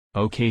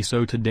Okay,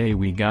 so today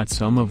we got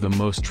some of the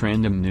most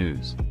random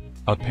news.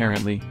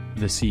 Apparently,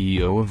 the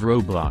CEO of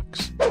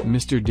Roblox,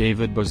 Mr.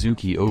 David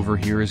Baszucki over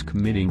here is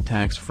committing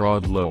tax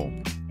fraud lol.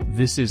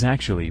 This is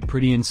actually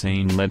pretty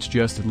insane, let's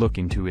just look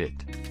into it.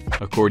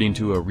 According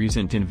to a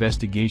recent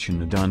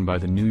investigation done by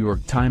the New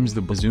York Times,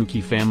 the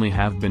Baszucki family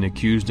have been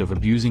accused of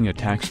abusing a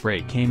tax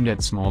break aimed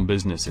at small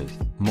businesses,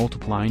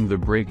 multiplying the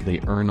break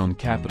they earn on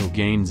capital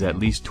gains at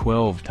least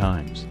 12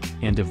 times,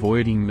 and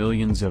avoiding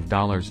millions of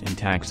dollars in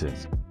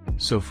taxes.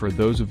 So for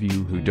those of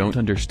you who don't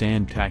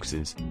understand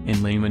taxes,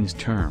 in layman's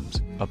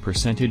terms, a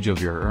percentage of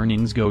your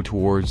earnings go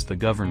towards the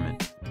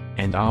government.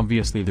 And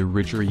obviously the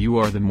richer you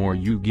are the more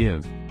you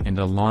give, and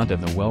a lot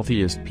of the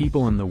wealthiest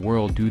people in the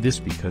world do this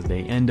because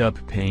they end up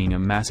paying a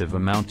massive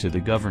amount to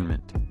the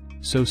government.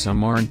 So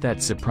some aren't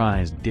that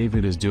surprised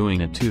David is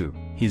doing it too,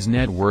 his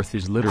net worth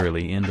is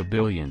literally in the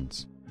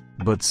billions.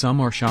 But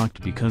some are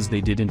shocked because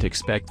they didn't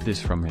expect this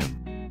from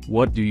him.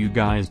 What do you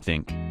guys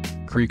think?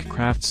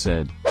 Creekcraft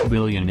said,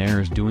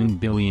 billionaires doing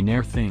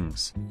billionaire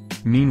things.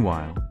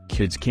 Meanwhile,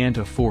 kids can't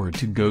afford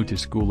to go to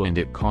school and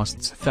it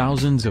costs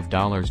thousands of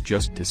dollars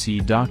just to see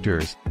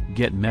doctors,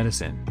 get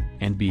medicine,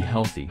 and be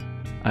healthy.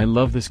 I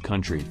love this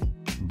country.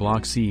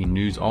 Block C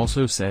News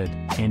also said,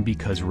 and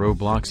because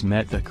Roblox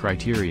met the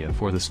criteria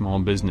for the small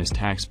business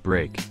tax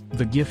break,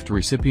 the gift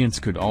recipients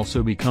could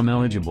also become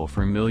eligible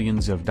for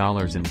millions of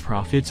dollars in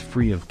profits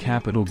free of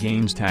capital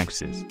gains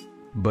taxes.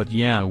 But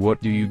yeah,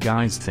 what do you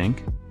guys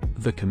think?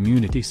 The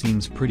community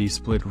seems pretty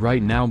split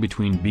right now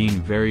between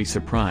being very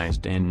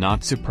surprised and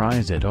not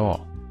surprised at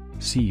all.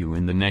 See you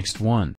in the next one.